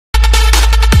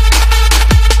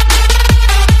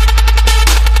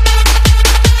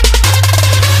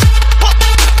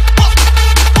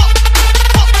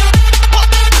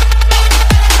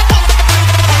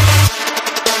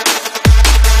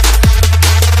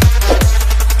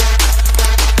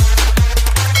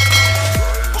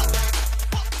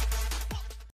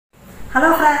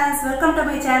Welcome to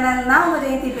my channel. நான் உங்கள்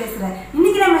ஜெயந்தி பேசுகிறேன்.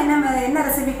 இன்றைக்கி நம்ம என்ன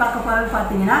ரெசிபி பார்க்க போகிறோம்னு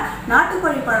பார்த்தீங்கன்னா,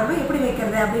 நாட்டுக்கோழி குழம்பு எப்படி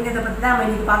வைக்கிறது அப்படிங்கிறத பற்றி தான் நம்ம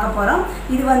இன்றைக்கி பார்க்க போகிறோம்.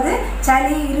 இது வந்து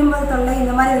சளி, இருமல் தொல்லை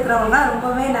இந்த மாதிரி இருக்கிறவங்களாம்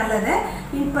ரொம்பவே நல்லது.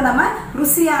 இப்போ நம்ம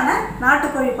ருசியான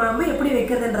நாட்டுக்கோழி குழம்பு எப்படி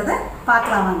வைக்கிறதுன்றதை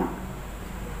பார்க்கலாம் வாங்க.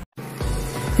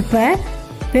 இப்போ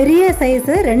பெரிய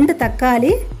சைஸு 2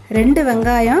 தக்காளி, 2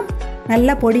 வெங்காயம்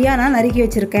நல்லா பொடியாக நான் நறுக்கி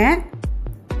வச்சுருக்கேன்.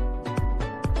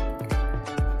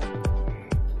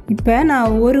 இப்போ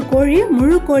நான் ஒரு கோழி,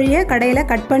 முழு கோழியை கடையில்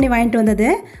கட் பண்ணி வாங்கிட்டு வந்தது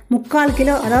 3/4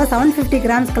 கிலோ, அதாவது 750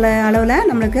 கிராம்ஸ் அளவில்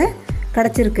நம்மளுக்கு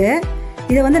கிடச்சிருக்கு.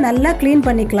 இதை வந்து நல்லா க்ளீன்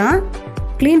பண்ணிக்கலாம்.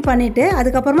 க்ளீன் பண்ணிவிட்டு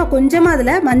அதுக்கப்புறமா கொஞ்சமாக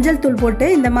அதில் மஞ்சள் தூள் போட்டு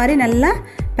இந்த மாதிரி நல்லா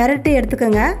பெரட்டி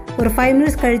எடுத்துக்கோங்க. ஒரு 5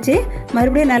 மினிட்ஸ் கழித்து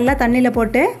மறுபடியும் நல்லா தண்ணியில்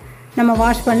போட்டு நம்ம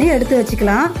வாஷ் பண்ணி எடுத்து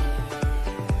வச்சுக்கலாம்.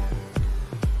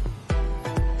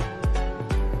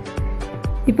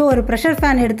 இப்போ ஒரு ப்ரெஷர்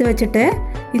ஃபேன் எடுத்து வச்சுட்டு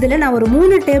இதில் நான் ஒரு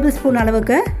 3 டேபிள் ஸ்பூன்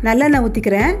அளவுக்கு நல்லெண்ணெய்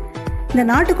ஊற்றிக்கிறேன். இந்த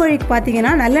நாட்டுக்கோழிக்கு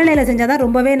பார்த்தீங்கன்னா நல்லெண்ணெயில் செஞ்சால் தான்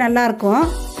ரொம்பவே நல்லாயிருக்கும்.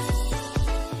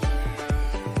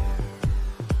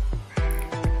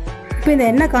 இப்போ இந்த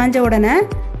எண்ணெய் காஞ்ச உடனே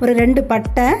ஒரு 2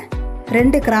 பட்டை,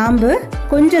 2 கிராம்பு,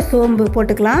 கொஞ்சம் சோம்பு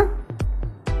போட்டுக்கலாம்.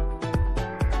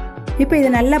 இப்போ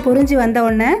இது நல்லா பொரிஞ்சு வந்த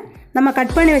உடனே நம்ம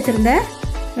கட் பண்ணி வச்சுருந்த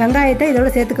வெங்காயத்தை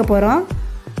இதோடு சேர்த்துக்க போகிறோம்.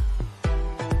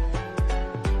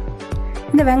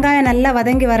 இந்த வெங்காயம் நல்லா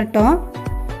வதங்கி வரட்டும்.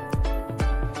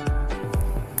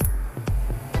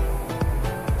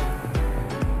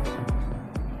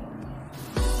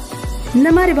 இந்த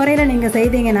மாதிரி முறையில் நீங்கள்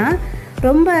செய்தீங்கன்னா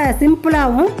ரொம்ப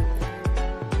சிம்பிளாகவும்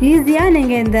ஈஸியாக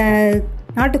நீங்கள் இந்த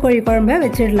நாட்டுக்கோழி குழம்பை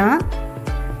வச்சிடலாம்.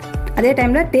 அதே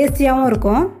டைமில் டேஸ்டியாகவும்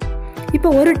இருக்கும். இப்போ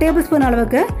ஒரு டேபிள் ஸ்பூன்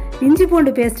அளவுக்கு இஞ்சி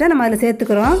பூண்டு பேஸ்ட்டை நம்ம அதில்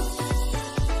சேர்த்துக்கிறோம்.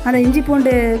 அந்த இஞ்சி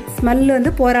பூண்டு ஸ்மெல்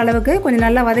வந்து போகிற அளவுக்கு கொஞ்சம்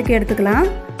நல்லா வதக்கி எடுத்துக்கலாம்.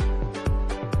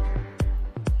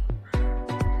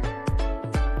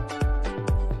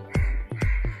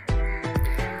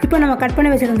 இப்போ நம்ம கட்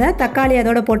பண்ணி வச்சுருந்த தக்காளி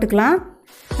அதோடு போட்டுக்கலாம்.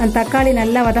 அந்த தக்காளி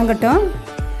நல்லா வதங்கட்டும்.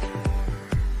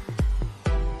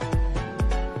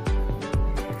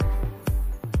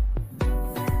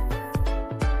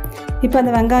 இப்போ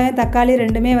அந்த வெங்காயம் தக்காளி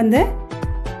ரெண்டுமே வந்து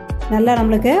நல்லா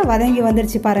நம்மளுக்கு வதங்கி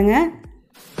வந்துடுச்சு பாருங்கள்.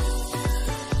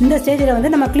 இந்த ஸ்டேஜில்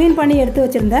வந்து நம்ம க்ளீன் பண்ணி எடுத்து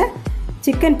வச்சுருந்த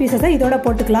சிக்கன் பீசஸை இதோட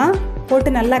போட்டுக்கலாம்.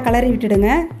 போட்டு நல்லா கிளறி விட்டுடுங்க.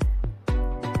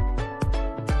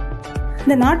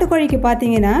 இந்த நாட்டுக்கோழிக்கு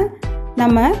பார்த்தீங்கன்னா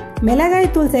நம்ம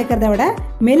மிளகாய் தூள் சேர்க்கறத விட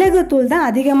மிளகு தூள் தான்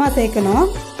அதிகமாக சேர்க்கணும்.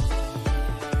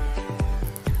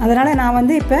 அதனால் நான்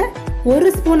வந்து இப்போ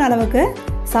 1 ஸ்பூன் அளவுக்கு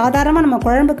சாதாரணமாக நம்ம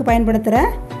குழம்புக்கு பயன்படுத்துகிற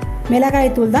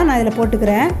மிளகாய் தூள் தான் நான் இதில்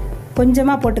போட்டுக்கிறேன்.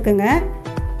 கொஞ்சமாக போட்டுக்கோங்க.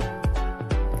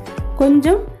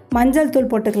 கொஞ்சம் மஞ்சள்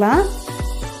தூள் போட்டுக்கலாம்.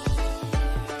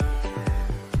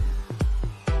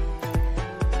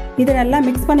 இதை நல்லா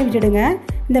மிக்ஸ் பண்ணி விட்டுடுங்க.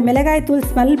 இந்த மிளகாய் தூள்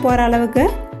ஸ்மெல் போகிற அளவுக்கு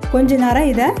கொஞ்ச நேரம்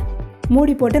இதை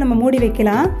மூடி போட்டு நம்ம மூடி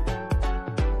வைக்கலாம்.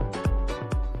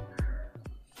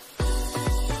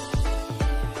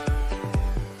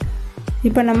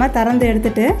 இப்போ நம்ம திறந்து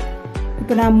எடுத்துட்டு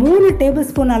இப்போ நான் 3 டேபிள்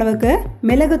ஸ்பூன் அளவுக்கு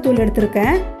மிளகுத்தூள்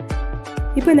எடுத்திருக்கேன்.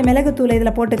 இப்போ இந்த மிளகுத்தூளை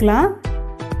இதில் போட்டுக்கலாம்.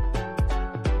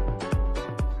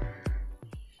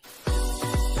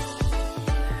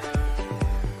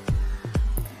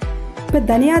 இப்போ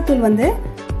தனியாத்தூள் வந்து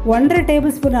 1.5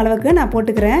 டேபிள் ஸ்பூன் அளவுக்கு நான்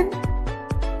போட்டுக்கிறேன்.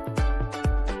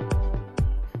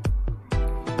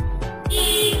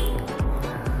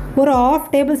 ஒரு 1/2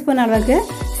 டேபிள் ஸ்பூன் அளவுக்கு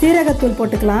சீரகத்தூள்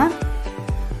போட்டுக்கலாம்.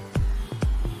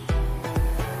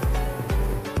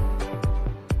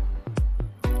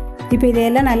 இப்போ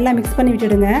இதையெல்லாம் நல்லா மிக்ஸ் பண்ணி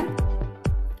விட்டுடுங்க.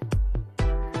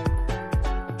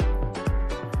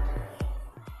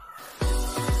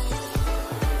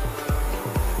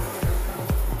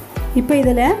 இப்போ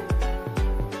இதில்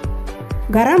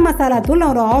கரம் மசாலா தூள்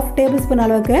நான் ஒரு 1/2 டேபிள் ஸ்பூன்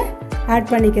அளவுக்கு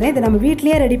ஆட் பண்ணிக்கிறேன். இது நம்ம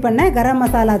வீட்டிலேயே ரெடி பண்ண கரம்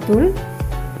மசாலா தூள்.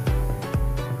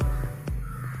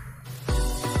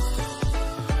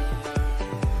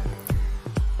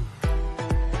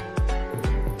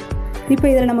 இப்போ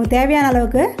இதில் நமக்கு தேவையான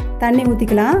அளவுக்கு தண்ணி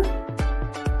ஊற்றிக்கலாம்.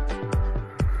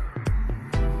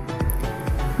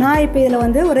 நான் இப்போ இதில்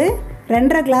வந்து ஒரு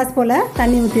 2.5 கிளாஸ் போல்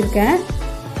தண்ணி ஊற்றிருக்கேன்.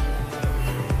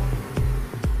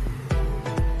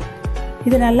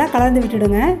 இது நல்லா கலந்து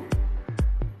விட்டுடுங்க.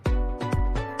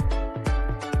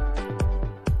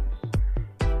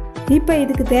 இப்போ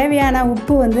இதுக்கு தேவையான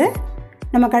உப்பு வந்து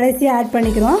நம்ம கடைசியாக ஆட்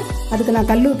பண்ணிக்கிறோம். அதுக்கு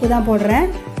நான் கல் உப்பு தான் போடுறேன்.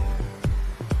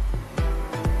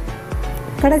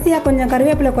 கடைசியாக கொஞ்சம்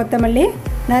கருவேப்பிலை, கொத்தமல்லி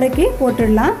நறுக்கி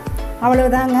போட்டுடலாம்.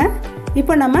 அவ்வளவுதாங்க.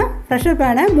 இப்போ நம்ம ப்ரெஷர்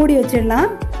பேனை மூடி வச்சிடலாம்.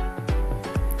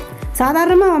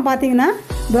 சாதாரணமாக பார்த்தீங்கன்னா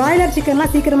பிராய்லர்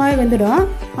சிக்கன்லாம் சீக்கிரமாகவே வெந்துடும்.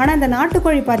 ஆனால் இந்த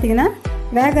நாட்டுக்கோழி பார்த்தீங்கன்னா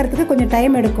வேகிறதுக்கு கொஞ்சம்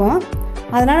டைம் எடுக்கும்.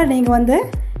 அதனால் நீங்கள் வந்து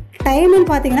டைமுன்னு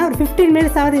பார்த்தீங்கன்னா ஒரு 15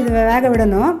 மினிட்ஸாவது இது வேக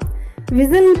விடணும்.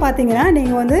 விசில்னு பார்த்தீங்கன்னா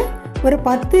நீங்கள் வந்து ஒரு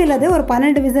 10 இல்லது ஒரு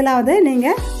 12 விசிலாவது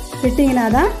நீங்கள் விட்டிங்கன்னா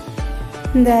தான்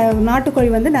இந்த நாட்டுக்கோழி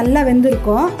வந்து நல்லா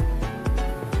வெந்திருக்கும்.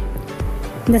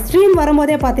 இந்த ஸ்ட்ரீம்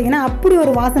வரும்போதே பார்த்தீங்கன்னா அப்படி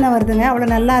ஒரு வாசனை வருதுங்க, அவ்வளோ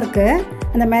நல்லாயிருக்கு.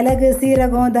 அந்த மிளகு,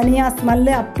 சீரகம், தனியா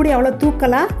ஸ்மெல்லு அப்படி அவ்வளோ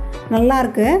தூக்கலாக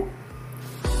நல்லாயிருக்கு.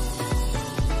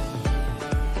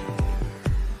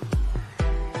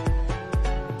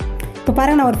 இப்போ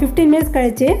பாருங்கள், நான் ஒரு 15 மினிட்ஸ்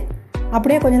கழித்து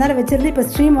அப்படியே கொஞ்ச நேரம் வச்சுருந்து இப்போ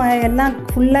ஸ்ட்ரீம் எல்லாம்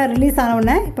ஃபுல்லாக ரிலீஸ்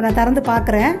ஆனவுடனே இப்போ நான் திறந்து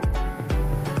பார்க்குறேன்.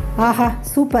 ஆஹா,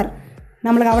 சூப்பர்!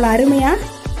 நம்மளுக்கு அவ்வளோ அருமையாக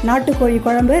நாட்டுக்கோழி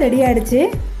குழம்பு ரெடி ஆகிடுச்சு.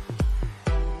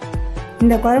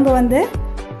 இந்த குழம்பு வந்து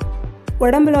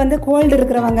உடம்புல வந்து கோல்டு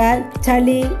இருக்கிறவங்க,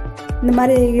 சளி இந்த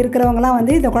மாதிரி இருக்கிறவங்களாம்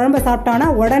வந்து இந்த குழம்பை சாப்பிட்டோன்னா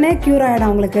உடனே க்யூர் ஆகிடும்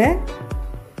அவங்களுக்கு.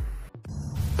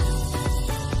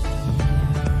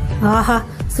 ஆஹா,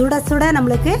 சுட சுட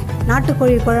நம்மளுக்கு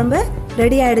நாட்டுக்கோழி குழம்பு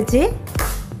ரெடி ஆகிடுச்சு.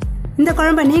 இந்த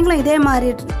குழம்பை நீங்களும் இதே மாதிரி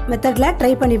மெத்தடில் ட்ரை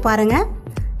பண்ணி பாருங்கள்.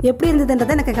 எப்படி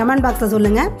இருந்ததுன்றதை எனக்கு கமெண்ட் பாக்ஸில்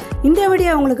சொல்லுங்கள். இந்த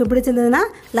வீடியோ உங்களுக்கு பிடிச்சிருந்ததுன்னா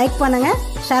லைக் பண்ணுங்கள்,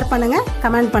 ஷேர் பண்ணுங்கள்,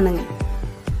 கமெண்ட் பண்ணுங்கள்.